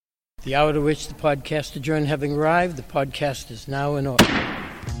The hour to which the podcast adjourned having arrived, the podcast is now in order.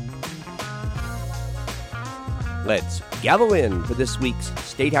 Let's gather in for this week's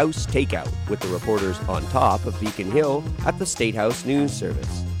State House Takeout with the reporters on top of Beacon Hill at the State House News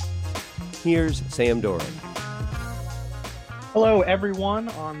Service. Here's Sam Doran. Hello, everyone,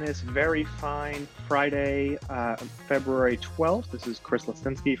 on this very fine Friday, February 12th. This is Chris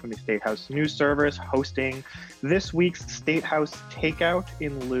Lesinski from the State House News Service hosting this week's State House Takeout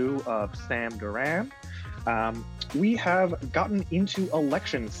in lieu of Sam Doran. We have gotten into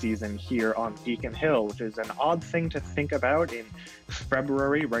election season here on Beacon Hill, which is an odd thing to think about in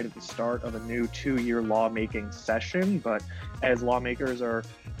February, right at the start of a new 2-year lawmaking session. But as lawmakers are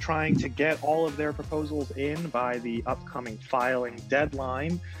trying to get all of their proposals in by the upcoming filing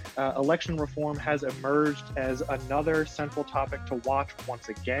deadline, election reform has emerged as another central topic to watch once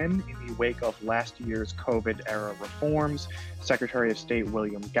again in the wake of last year's COVID-era reforms. Secretary of State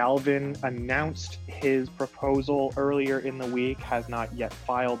William Galvin announced his proposal earlier in the week, has not yet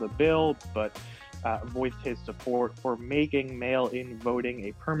filed a bill, but voiced his support for making mail-in voting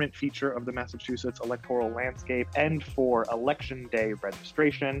a permanent feature of the Massachusetts electoral landscape and for Election Day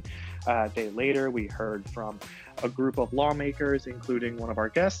registration. A day later, we heard from a group of lawmakers, including one of our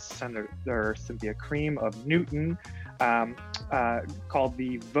guests, Senator Cynthia Cream of Newton, called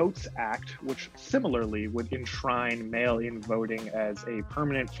the Votes Act, which similarly would enshrine mail-in voting as a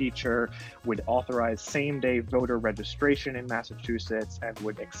permanent feature, would authorize same-day voter registration in Massachusetts, and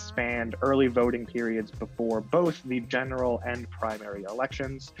would expand early voting periods before both the general and primary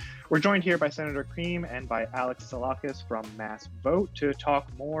elections. We're joined here by Senator Cream and by Alex Psalakis from Mass Vote to talk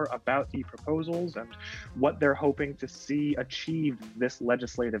more about the proposals and what they're hoping to see achieved this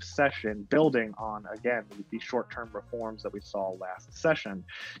legislative session, building on, again, the short-term reforms that we saw last session.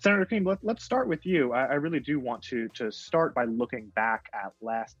 Senator Cream, let's start with you. I really do want to start by looking back at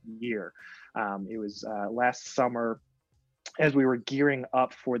last year. It was last summer, as we were gearing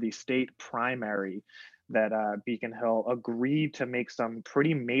up for the state primary, that Beacon Hill agreed to make some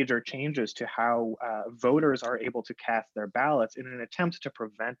pretty major changes to how voters are able to cast their ballots in an attempt to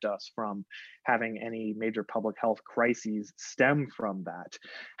prevent us from having any major public health crises stem from that.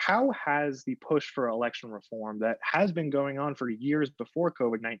 How has the push for election reform that has been going on for years before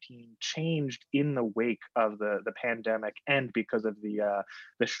COVID-19 changed in the wake of the pandemic and because of the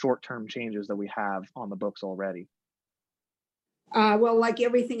short-term changes that we have on the books already? Well, like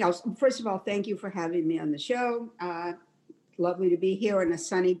everything else, first of all, thank you for having me on the show. Lovely to be here on a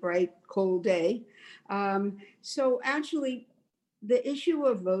sunny, bright, cold day. So actually, the issue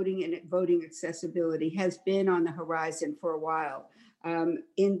of voting and voting accessibility has been on the horizon for a while.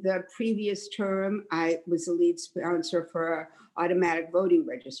 In the previous term, I was the lead sponsor for automatic voting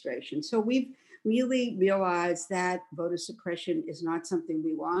registration. So we've really realized that voter suppression is not something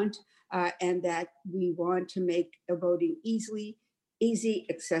we want, and that we want to make voting easy,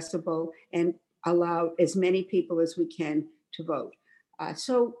 accessible, and allow as many people as we can to vote.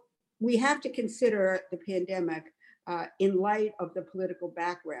 So we have to consider the pandemic in light of the political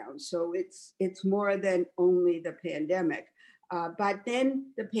background. So it's more than only the pandemic. But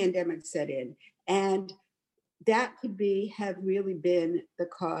then the pandemic set in, and that could have really been the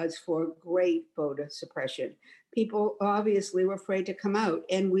cause for great voter suppression. People obviously were afraid to come out,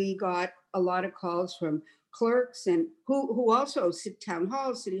 and we got a lot of calls from clerks and who also town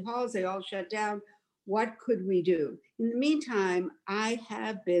halls, city halls, they all shut down. What could we do? In the meantime, I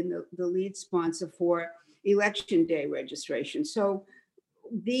have been the lead sponsor for Election Day registration. So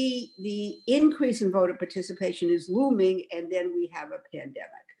the increase in voter participation is looming, and then we have a pandemic.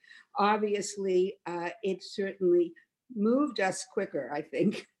 Obviously, it certainly moved us quicker, I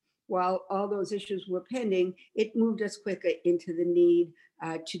think. While all those issues were pending, it moved us quicker into the need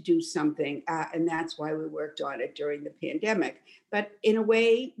to do something. And that's why we worked on it during the pandemic. But in a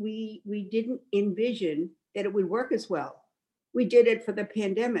way, we didn't envision that it would work as well. We did it for the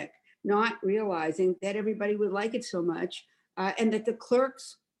pandemic, not realizing that everybody would like it so much and that the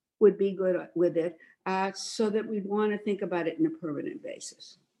clerks would be good with it, so that we'd want to think about it in a permanent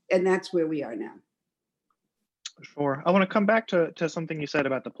basis. And that's where we are now. Sure. I want to come back to something you said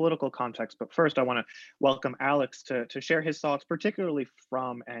about the political context, but first I want to welcome Alex to share his thoughts, particularly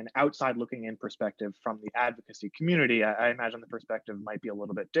from an outside looking in perspective from the advocacy community. I imagine the perspective might be a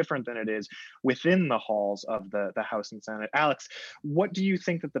little bit different than it is within the halls of the House and Senate. Alex, what do you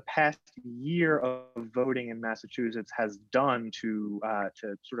think that the past year of voting in Massachusetts has done to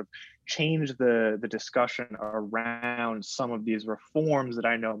sort of change the discussion around some of these reforms that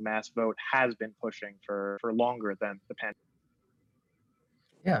I know Mass Vote has been pushing for longer than the pandemic?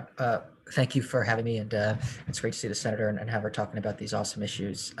 Yeah, thank you for having me, and it's great to see the senator and have her talking about these awesome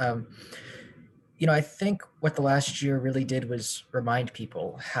issues. I think what the last year really did was remind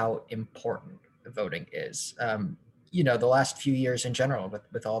people how important voting is. The last few years in general,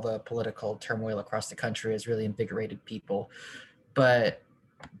 with all the political turmoil across the country, has really invigorated people. But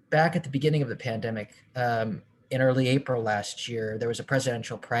back at the beginning of the pandemic, in early April last year, there was a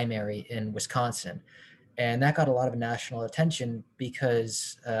presidential primary in Wisconsin, and that got a lot of national attention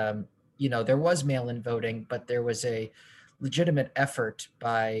because there was mail-in voting, but there was a legitimate effort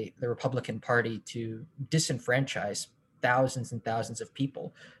by the Republican Party to disenfranchise thousands and thousands of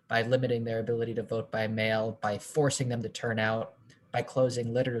people by limiting their ability to vote by mail, by forcing them to turn out, by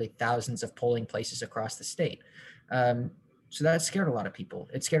closing literally thousands of polling places across the state. So that scared a lot of people.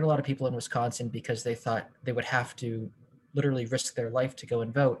 It scared a lot of people in Wisconsin because they thought they would have to literally risk their life to go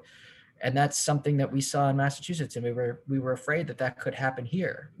and vote. And that's something that we saw in Massachusetts, and we were afraid that that could happen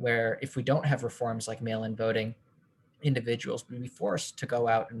here, where if we don't have reforms like mail-in voting, individuals would be forced to go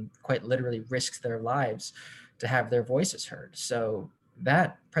out and quite literally risk their lives to have their voices heard. So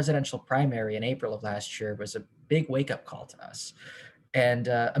that presidential primary in April of last year was a big wake-up call to us. And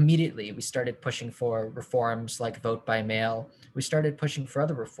immediately we started pushing for reforms like vote by mail. We started pushing for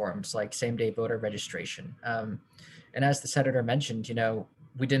other reforms like same-day voter registration. And as the senator mentioned,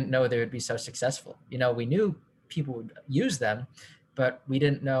 we didn't know they would be so successful. We knew people would use them, but we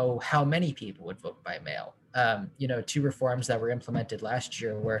didn't know how many people would vote by mail. Two reforms that were implemented last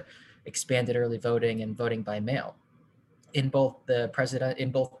year were expanded early voting and voting by mail. In both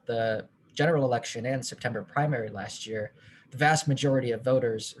the general election and September primary last year, the vast majority of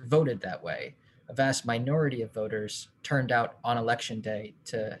voters voted that way. A vast minority of voters turned out on election day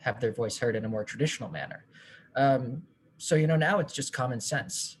to have their voice heard in a more traditional manner. So now it's just common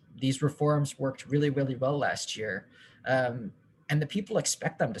sense. These reforms worked really, really well last year. And the people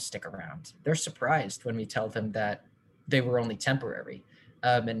expect them to stick around. They're surprised when we tell them that they were only temporary.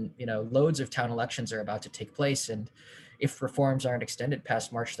 And loads of town elections are about to take place. And if reforms aren't extended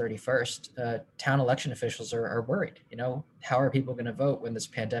past March 31st, town election officials are worried. How are people going to vote when this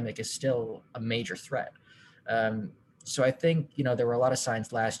pandemic is still a major threat? So I think, there were a lot of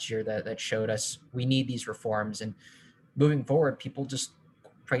signs last year that showed us we need these reforms. And moving forward, people just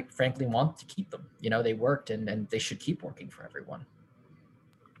quite frankly want to keep them. They worked and they should keep working for everyone.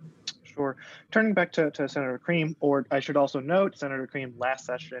 Sure. Turning back to Senator Cream, or I should also note, Senator Cream last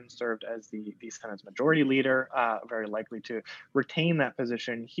session served as the Senate's majority leader, very likely to retain that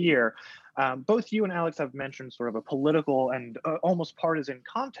position here. Both you and Alex have mentioned sort of a political and almost partisan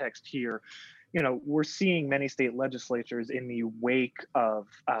context here. We're seeing many state legislatures in the wake of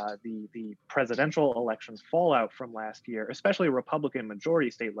the presidential elections fallout from last year, especially Republican majority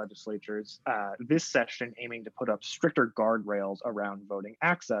state legislatures this session aiming to put up stricter guardrails around voting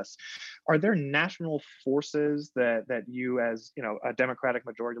access. Are there national forces that you, as a Democratic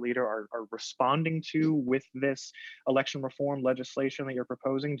majority leader, are responding to with this election reform legislation that you're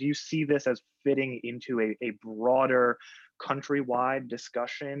proposing? Do you see this as fitting into a broader countrywide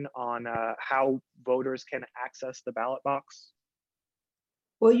discussion on how voters can access the ballot box?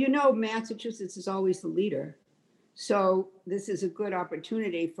 Well, Massachusetts is always the leader. So this is a good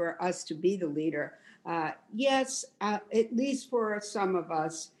opportunity for us to be the leader. Yes, at least for some of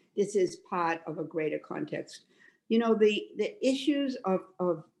us, this is part of a greater context. The issues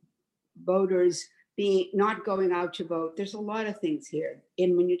of voters not going out to vote, there's a lot of things here.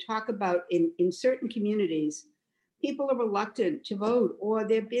 And when you talk about in certain communities, people are reluctant to vote, or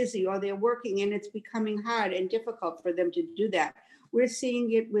they're busy, or they're working, and it's becoming hard and difficult for them to do that. We're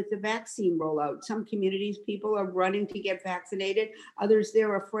seeing it with the vaccine rollout. Some communities, people are running to get vaccinated. Others,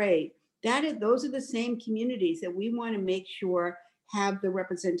 they're afraid. Those are the same communities that we want to make sure have the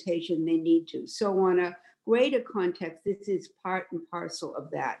representation they need to. So on a greater context, this is part and parcel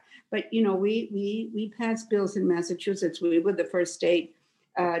of that. But, we passed bills in Massachusetts. We were the first state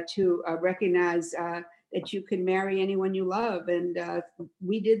to recognize that you can marry anyone you love. And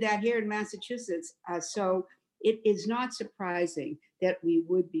we did that here in Massachusetts. So it is not surprising that we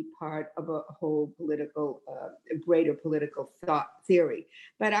would be part of a whole greater political thought theory.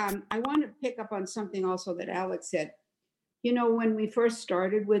 But I want to pick up on something also that Alex said. When we first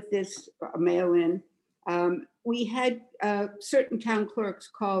started with this mail-in, we had certain town clerks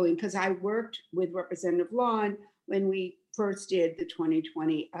calling, because I worked with Representative Lawn when we first did the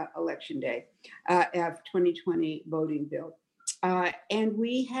 2020 election day, 2020 voting bill. And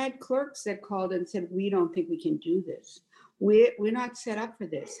we had clerks that called and said, we don't think we can do this. We're not set up for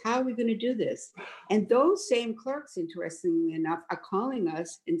this. How are we going to do this? And those same clerks, interestingly enough, are calling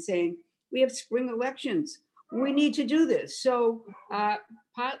us and saying, we have spring elections. we need to do this. So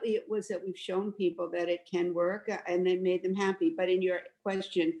partly it was that we've shown people that it can work and then made them happy. But in your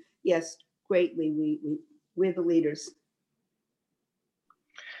question, yes, greatly, we're the leaders.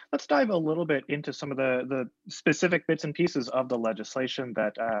 Let's dive a little bit into some of the specific bits and pieces of the legislation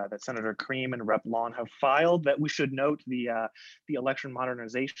that that Senator Cream and Rep. Lawn have filed. That we should note the Election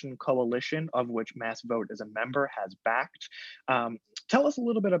Modernization Coalition, of which Mass Vote is a member, has backed. Tell us a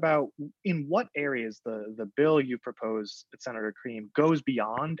little bit about in what areas the bill you propose, Senator Cream, goes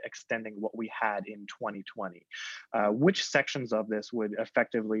beyond extending what we had in 2020. Which sections of this would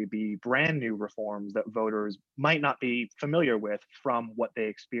effectively be brand new reforms that voters might not be familiar with from what they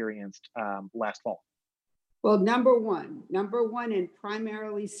experienced last fall? Well, number one and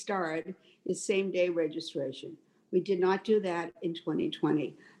primarily starred is same-day registration. We did not do that in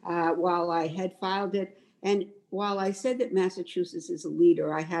 2020. While I had filed it, and while I said that Massachusetts is a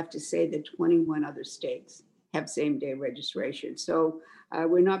leader, I have to say that 21 other states have same-day registration. So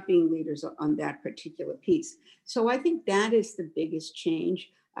we're not being leaders on that particular piece. So I think that is the biggest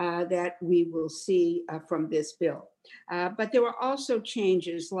change that we will see from this bill. But there were also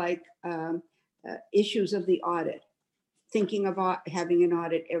changes like issues of the audit, thinking of having an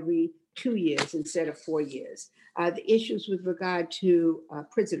audit every 2 years instead of 4 years. The issues with regard to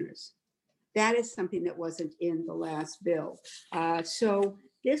prisoners. That is something that wasn't in the last bill. So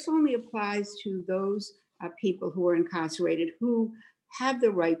this only applies to those people who are incarcerated who have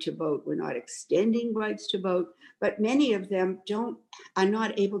the right to vote. We're not extending rights to vote, but many of them are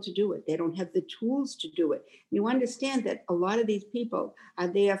not able to do it. They don't have the tools to do it. You understand that a lot of these people are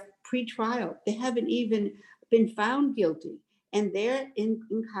there pre-trial. They haven't even been found guilty, and they're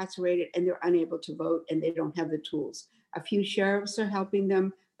incarcerated and they're unable to vote, and they don't have the tools. A few sheriffs are helping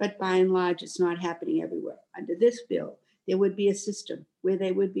them, but by and large, it's not happening everywhere. Under this bill, there would be a system where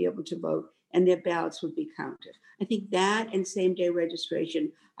they would be able to vote and their ballots would be counted. I think that and same-day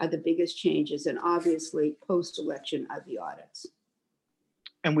registration are the biggest changes, and obviously post-election are the audits.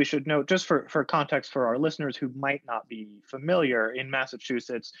 And we should note, just for context for our listeners who might not be familiar, in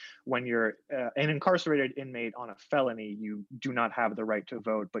Massachusetts, when you're an incarcerated inmate on a felony, you do not have the right to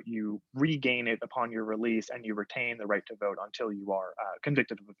vote, but you regain it upon your release and you retain the right to vote until you are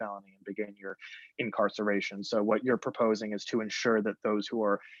convicted of a felony and begin your incarceration. So what you're proposing is to ensure that those who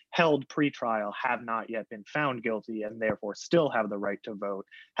are held pre-trial have not yet been found guilty and therefore still have the right to vote,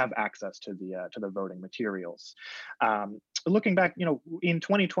 have access to the voting materials. Looking back, in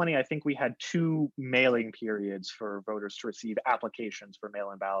 2020, I think we had 2 mailing periods for voters to receive applications for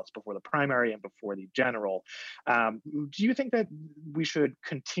mail-in ballots before the primary and before the general. Do you think that we should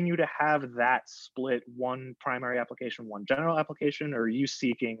continue to have that split, one primary application, one general application, or are you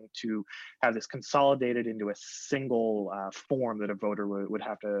seeking to have this consolidated into a single form that a voter would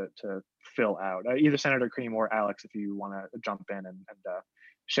have to fill out? Either Senator Cream or Alex, if you want to jump in and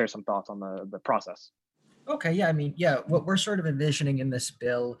share some thoughts on the process. Okay, yeah, what we're sort of envisioning in this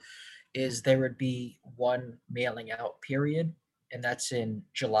bill is there would be one mailing out period, and that's in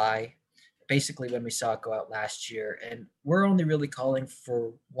July, basically when we saw it go out last year. And we're only really calling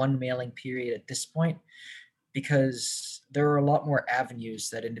for one mailing period at this point because there are a lot more avenues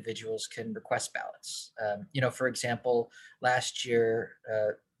that individuals can request ballots. For example, last year,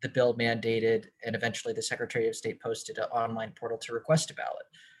 the bill mandated, and eventually the Secretary of State posted an online portal to request a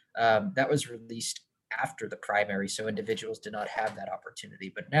ballot. That was released after the primary, so individuals did not have that opportunity.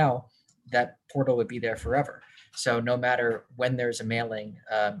 But now that portal would be there forever. So no matter when there's a mailing,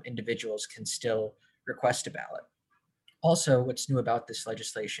 individuals can still request a ballot. Also, what's new about this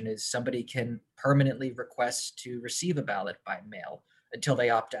legislation is somebody can permanently request to receive a ballot by mail until they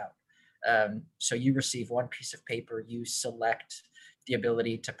opt out. So you receive one piece of paper, you select the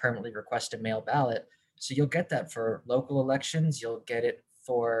ability to permanently request a mail ballot. So you'll get that for local elections, you'll get it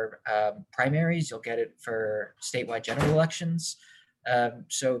for primaries, you'll get it for statewide general elections.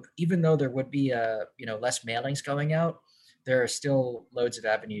 So even though there would be less mailings going out, there are still loads of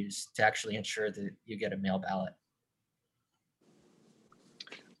avenues to actually ensure that you get a mail ballot.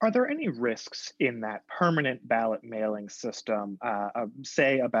 Are there any risks in that permanent ballot mailing system,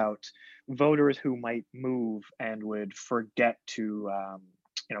 say about voters who might move and would forget to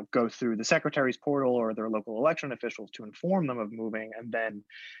go through the secretary's portal or their local election officials to inform them of moving, and then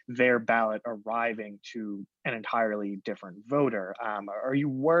their ballot arriving to an entirely different voter? Are you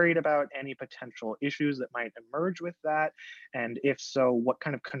worried about any potential issues that might emerge with that? And if so, what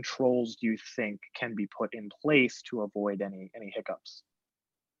kind of controls do you think can be put in place to avoid any hiccups?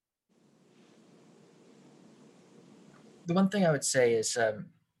 The one thing I would say is,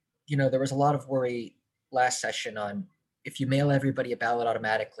 there was a lot of worry last session on if you mail everybody a ballot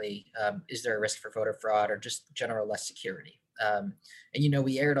automatically, is there a risk for voter fraud or just general less security? And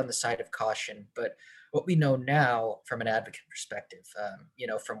we erred on the side of caution, but what we know now from an advocate perspective,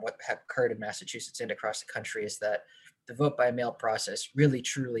 from what occurred in Massachusetts and across the country, is that the vote by mail process really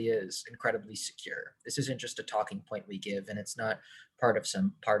truly is incredibly secure. This isn't just a talking point we give, and it's not part of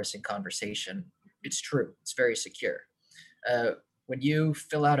some partisan conversation. It's true. It's very secure. When you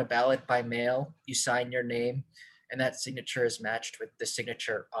fill out a ballot by mail, you sign your name, and that signature is matched with the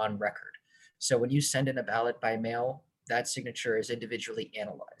signature on record. So when you send in a ballot by mail, that signature is individually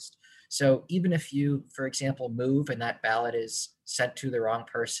analyzed. So even if you, for example, move and that ballot is sent to the wrong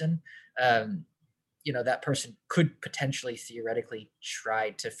person, that person could potentially theoretically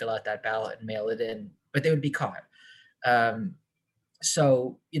try to fill out that ballot and mail it in, but they would be caught.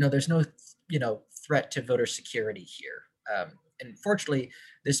 So there's no, threat to voter security here. And fortunately,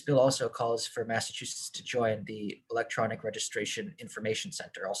 this bill also calls for Massachusetts to join the Electronic Registration Information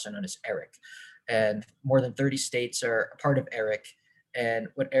Center, also known as ERIC. And more than 30 states are a part of ERIC. And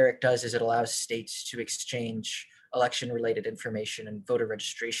what ERIC does is it allows states to exchange election-related information and voter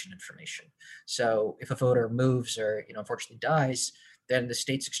registration information. So if a voter moves or, unfortunately dies, then the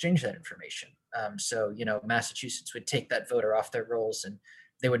states exchange that information. So Massachusetts would take that voter off their rolls and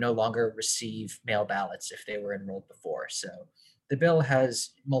they would no longer receive mail ballots if they were enrolled before. So the bill has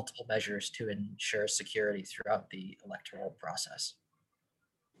multiple measures to ensure security throughout the electoral process.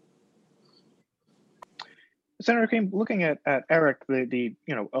 Senator Kaine, looking at ERIC, the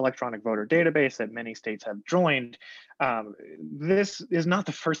electronic voter database that many states have joined, this is not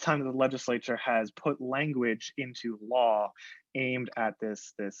the first time that the legislature has put language into law aimed at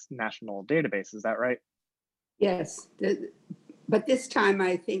this national database. Is that right? Yes, but this time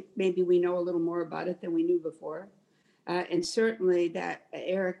I think maybe we know a little more about it than we knew before. And certainly that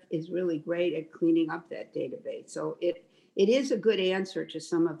ERIC is really great at cleaning up that database. So it is a good answer to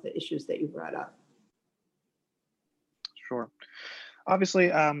some of the issues that you brought up. Sure.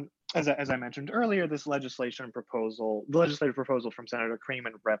 Obviously, as I mentioned earlier, the legislative proposal from Senator Cream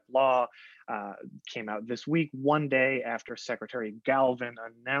and Rep. Law came out this week, one day after Secretary Galvin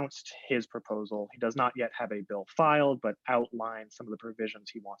announced his proposal. He does not yet have a bill filed, but outlined some of the provisions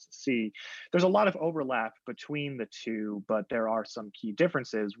he wants to see. There's a lot of overlap between the two, but there are some key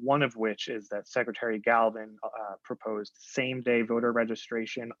differences, one of which is that Secretary Galvin proposed same-day voter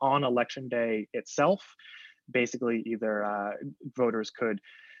registration on Election Day itself. Basically, either voters could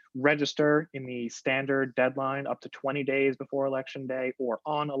register in the standard deadline up to 20 days before Election Day or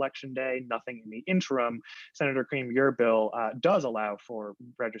on Election Day, nothing in the interim. Senator Cream, your bill does allow for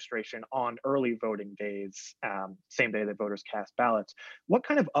registration on early voting days, same day that voters cast ballots. What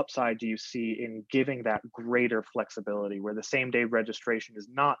kind of upside do you see in giving that greater flexibility where the same day registration is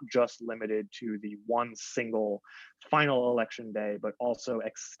not just limited to the one single final Election Day, but also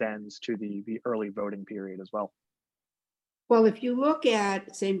extends to the early voting period as well? Well, if you look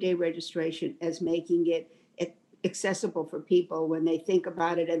at same-day registration as making it accessible for people when they think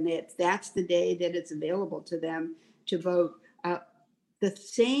about it, and that's the day that it's available to them to vote, the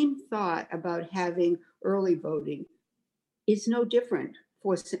same thought about having early voting is no different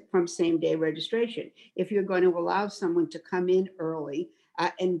from same-day registration. If you're going to allow someone to come in early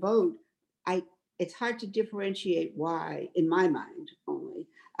and vote, it's hard to differentiate why, in my mind only.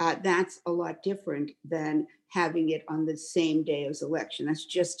 That's a lot different than having it on the same day as election. That's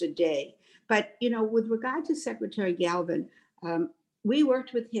just a day. But, with regard to Secretary Galvin, we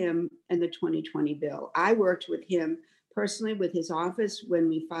worked with him in the 2020 bill. I worked with him personally with his office when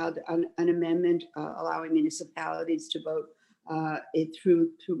we filed an amendment allowing municipalities to vote through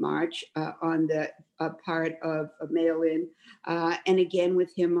March on the part of mail-in, and again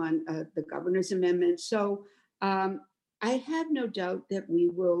with him on the governor's amendment. So I have no doubt that we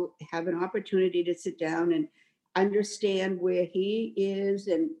will have an opportunity to sit down and understand where he is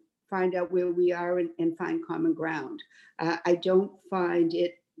and find out where we are and find common ground. I don't find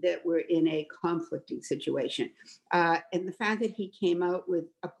it that we're in a conflicting situation. And the fact that he came out with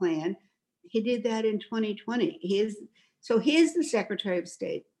a plan, he did that in 2020. Here's the Secretary of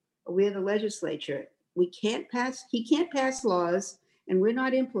State. We're the legislature. He can't pass laws and we're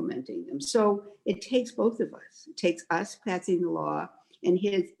not implementing them. So it takes both of us. It takes us passing the law and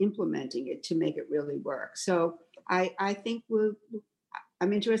his implementing it to make it really work. So I think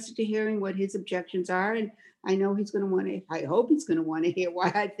I'm interested to hearing what his objections are. And I know I hope he's going to want to hear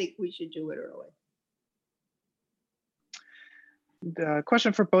why I think we should do it early. The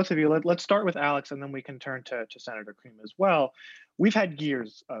question for both of you, let's start with Alex and then we can turn to Senator Cream as well. We've had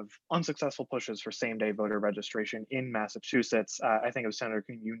years of unsuccessful pushes for same-day voter registration in Massachusetts. I think, Senator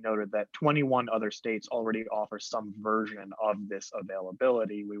King, you noted that 21 other states already offer some version of this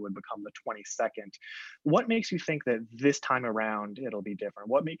availability. We would become the 22nd. What makes you think that this time around it'll be different?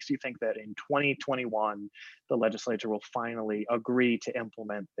 What makes you think that in 2021 the legislature will finally agree to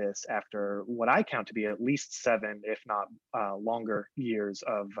implement this after what I count to be at least 7, if not longer years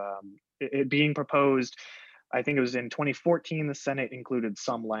of it being proposed? I think it was in 2014, the Senate included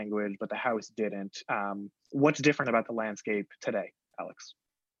some language, but the House didn't. What's different about the landscape today, Alex?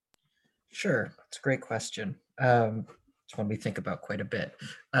 Sure, it's a great question. It's one we think about quite a bit.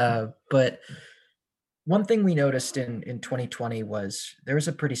 But one thing we noticed in 2020 was there was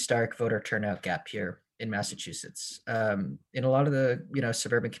a pretty stark voter turnout gap here in Massachusetts. In a lot of the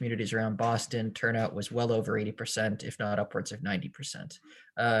suburban communities around Boston, turnout was well over 80%, if not upwards of 90%.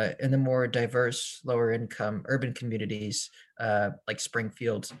 In the more diverse, lower income urban communities like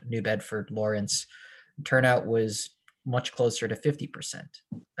Springfield, New Bedford, Lawrence, turnout was much closer to 50%.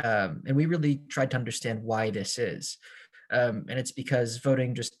 And we really tried to understand why this is. And it's because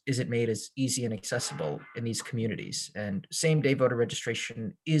voting just isn't made as easy and accessible in these communities. And same-day voter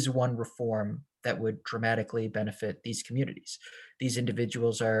registration is one reform that would dramatically benefit these communities. These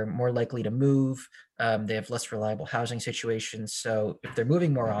individuals are more likely to move. They have less reliable housing situations. So if they're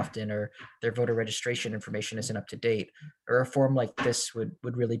moving more often or their voter registration information isn't up to date, a reform like this would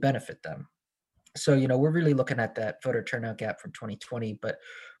really benefit them. So, we're really looking at that voter turnout gap from 2020, but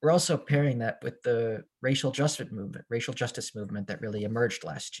we're also pairing that with the racial justice movement that really emerged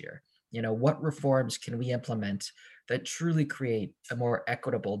last year. What reforms can we implement that truly create a more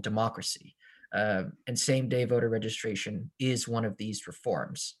equitable democracy? And same-day voter registration is one of these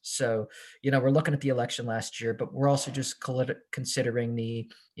reforms. So, we're looking at the election last year, but we're also just considering the,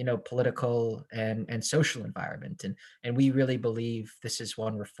 political and social environment. And we really believe this is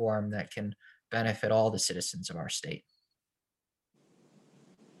one reform that can benefit all the citizens of our state.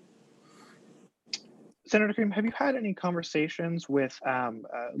 Senator Cream, have you had any conversations with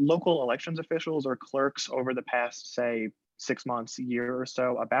local elections officials or clerks over the past, say, 6 months, a year or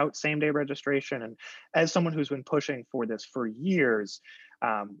so about same-day registration? And as someone who's been pushing for this for years,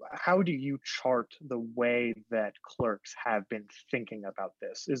 how do you chart the way that clerks have been thinking about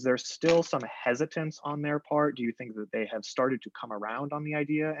this? Is there still some hesitance on their part? Do you think that they have started to come around on the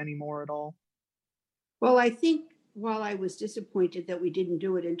idea anymore at all? Well, I think while I was disappointed that we didn't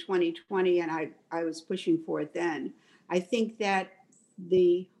do it in 2020 and I was pushing for it then, I think that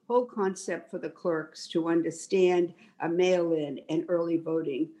the whole concept for the clerks to understand a mail-in and early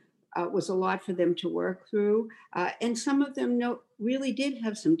voting was a lot for them to work through. And some of them really did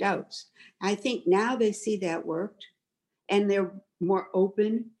have some doubts. I think now they see that worked and they're more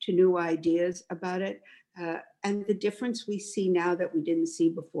open to new ideas about it. And the difference we see now that we didn't see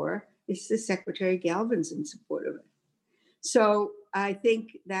before is the Secretary Galvin's in support of it. So I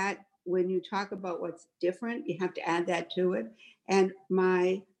think that when you talk about what's different, you have to add that to it. And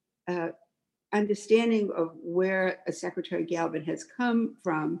my understanding of where Secretary Galvin has come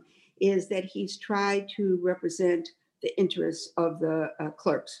from is that he's tried to represent the interests of the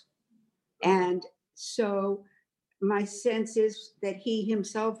clerks. And so my sense is that he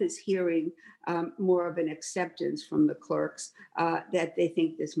himself is hearing more of an acceptance from the clerks that they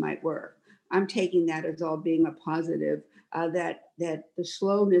think this might work. I'm taking that as all being a positive, that the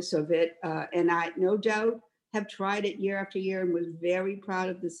slowness of it, and I no doubt have tried it year after year and was very proud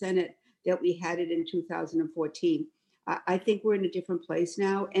of the Senate that we had it in 2014. I think we're in a different place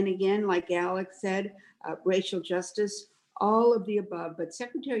now. And again, like Alex said, racial justice, all of the above, but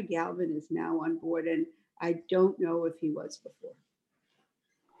Secretary Galvin is now on board, and I don't know if he was before.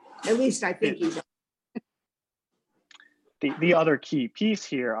 At least I think he's. The other key piece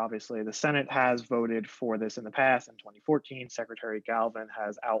here, obviously, the Senate has voted for this in the past. In 2014, Secretary Galvin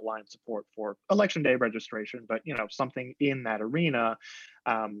has outlined support for election day registration, but something in that arena.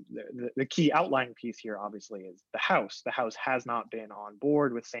 The key outlying piece here, obviously, is the House. The House has not been on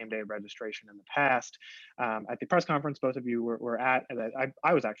board with same-day registration in the past. At the press conference both of you were at,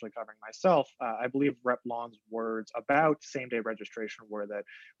 I was actually covering myself, I believe Rep. Lawn's words about same-day registration were that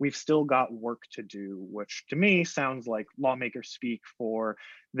we've still got work to do, which to me sounds like lawmakers speak for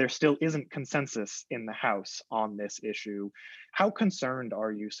there still isn't consensus in the House on this issue. How concerned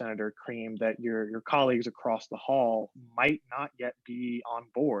are you, Senator Cream, that your colleagues across the hall might not yet be on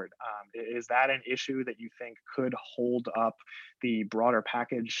board? Is that an issue that you think could hold up the broader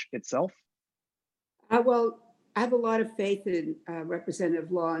package itself? Well, I have a lot of faith in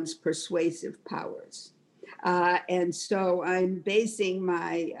Representative Lawn's persuasive powers. And so I'm basing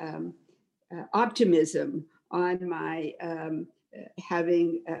my optimism on my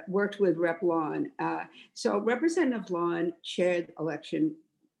having worked with Rep. Lawn. So Representative Lawn chaired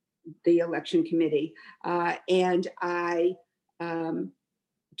the election committee, and I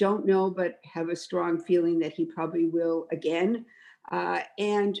don't know, but have a strong feeling that he probably will again.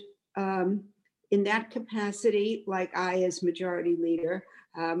 And in that capacity, like I as majority leader,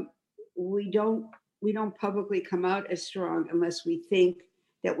 we don't publicly come out as strong unless we think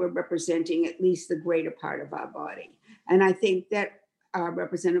that we're representing at least the greater part of our body. And I think that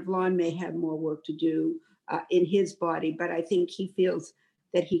Representative Lawn may have more work to do in his body, but I think he feels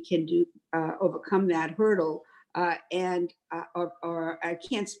that he can overcome that hurdle. Or I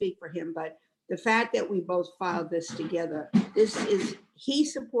can't speak for him, but the fact that we both filed this together, he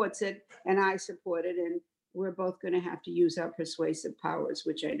supports it and I support it, and we're both going to have to use our persuasive powers,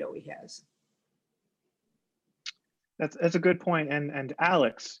 which I know he has. That's a good point. And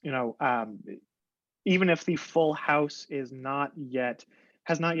Alex, even if the full House has not yet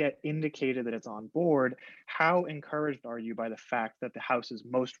indicated that it's on board, how encouraged are you by the fact that the House's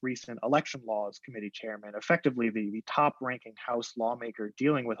most recent election laws committee chairman, effectively the top-ranking House lawmaker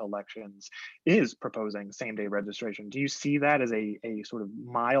dealing with elections, is proposing same-day registration? Do you see that as a sort of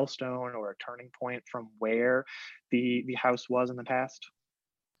milestone or a turning point from where the House was in the past?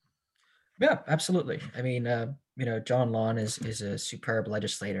 Yeah, absolutely. I mean, John Lawn is a superb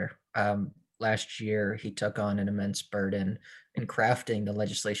legislator. Last year, he took on an immense burden in crafting the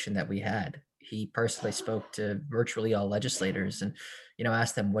legislation that we had. He personally spoke to virtually all legislators and,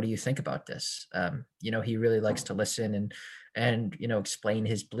 asked them, what do you think about this? He really likes to listen and explain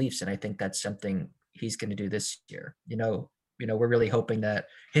his beliefs. And I think that's something he's going to do this year. We're really hoping that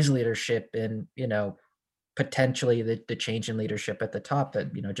his leadership and, potentially the change in leadership at the top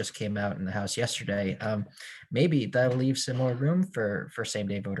that just came out in the House yesterday, maybe that'll leave some more room for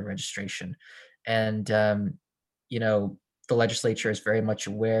same-day voter registration. And the legislature is very much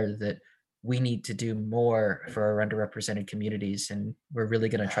aware that we need to do more for our underrepresented communities, and we're really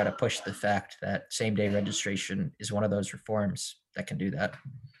going to try to push the fact that same-day registration is one of those reforms that can do that.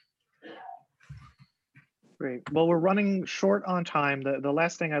 Great. Well, we're running short on time. The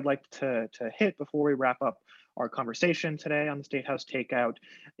last thing I'd like to hit before we wrap up our conversation today on the State House Takeout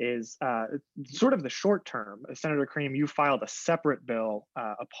is sort of the short term. Senator Cream, you filed a separate bill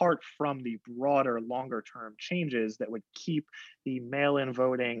apart from the broader, longer term changes that would keep the mail-in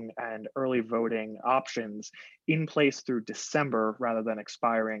voting and early voting options in place through December rather than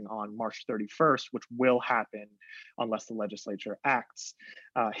expiring on March 31st, which will happen unless the legislature acts.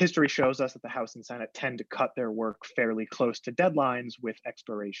 History shows us that the House and Senate tend to cut their work fairly close to deadlines with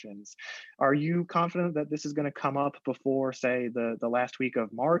expirations. Are you confident that this is going to come up before, say, the last week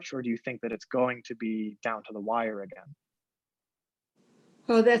of March, or do you think that it's going to be down to the wire again?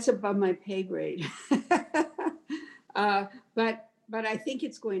 Oh, that's above my pay grade. But I think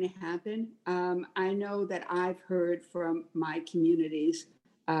it's going to happen. I know that I've heard from my communities.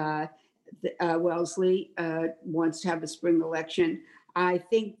 Wellesley wants to have a spring election. I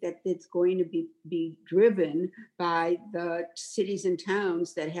think that it's going to be driven by the cities and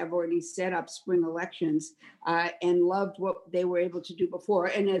towns that have already set up spring elections and loved what they were able to do before,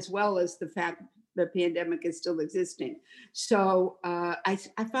 and as well as the fact the pandemic is still existing. So I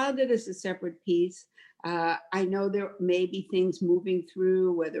found it as a separate piece. I know there may be things moving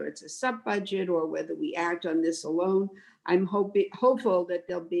through, whether it's a sub-budget or whether we act on this alone. I'm hopeful that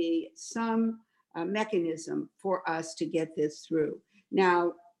there'll be some mechanism for us to get this through.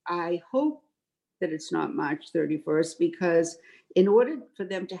 Now, I hope that it's not March 31st, because in order for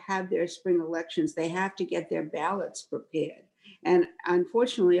them to have their spring elections, they have to get their ballots prepared. And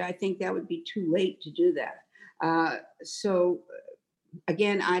unfortunately, I think that would be too late to do that. So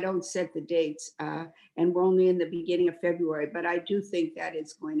again, I don't set the dates, and we're only in the beginning of February, but I do think that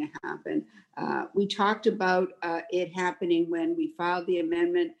it's going to happen. We talked about it happening when we filed the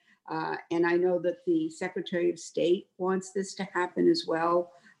amendment, and I know that the Secretary of State wants this to happen as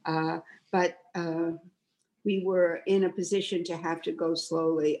well, but we were in a position to have to go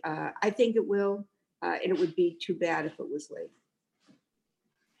slowly. I think it will, and it would be too bad if it was late.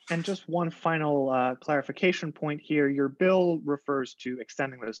 And just one final clarification point here. Your bill refers to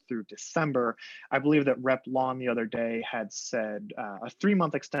extending this through December. I believe that Rep. Lawn the other day had said a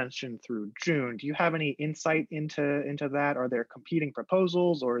 3-month extension through June. Do you have any insight into that? Are there competing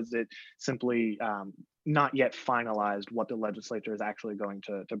proposals, or is it simply not yet finalized what the legislature is actually going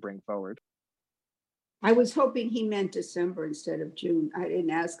to bring forward? I was hoping he meant December instead of June. I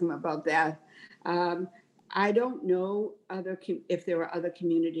didn't ask him about that. I don't know if there are other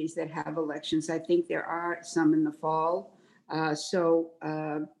communities that have elections. I think there are some in the fall. So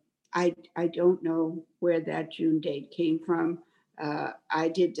I don't know where that June date came from.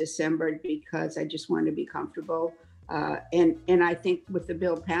 I did December because I just wanted to be comfortable. And I think with the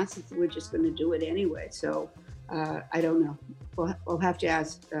bill passes, we're just going to do it anyway. So I don't know. We'll have to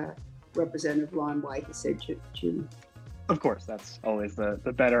ask Representative Lon why he said June. Of course, that's always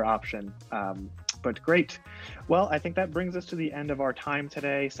the better option. But great. Well, I think that brings us to the end of our time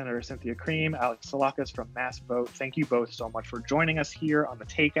today. Senator Cynthia Cream, Alex Psailakis from Mass Vote, thank you both so much for joining us here on The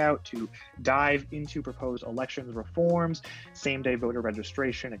Takeout to dive into proposed elections reforms, same-day voter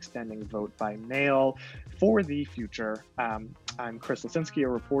registration, extending vote by mail for the future. I'm Chris Lisinski, a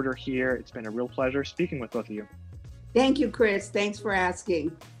reporter here. It's been a real pleasure speaking with both of you. Thank you, Chris. Thanks for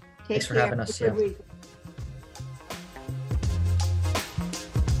asking. Thanks for having us. Yeah.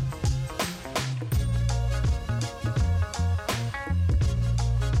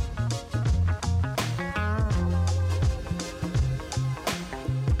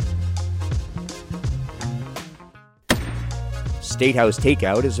 State House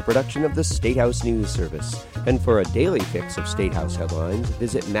Takeout is a production of the State House News Service. And for a daily fix of State House headlines,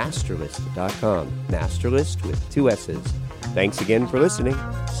 visit masterlist.com. Masterlist with 2 S's. Thanks again for listening.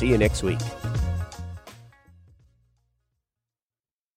 See you next week.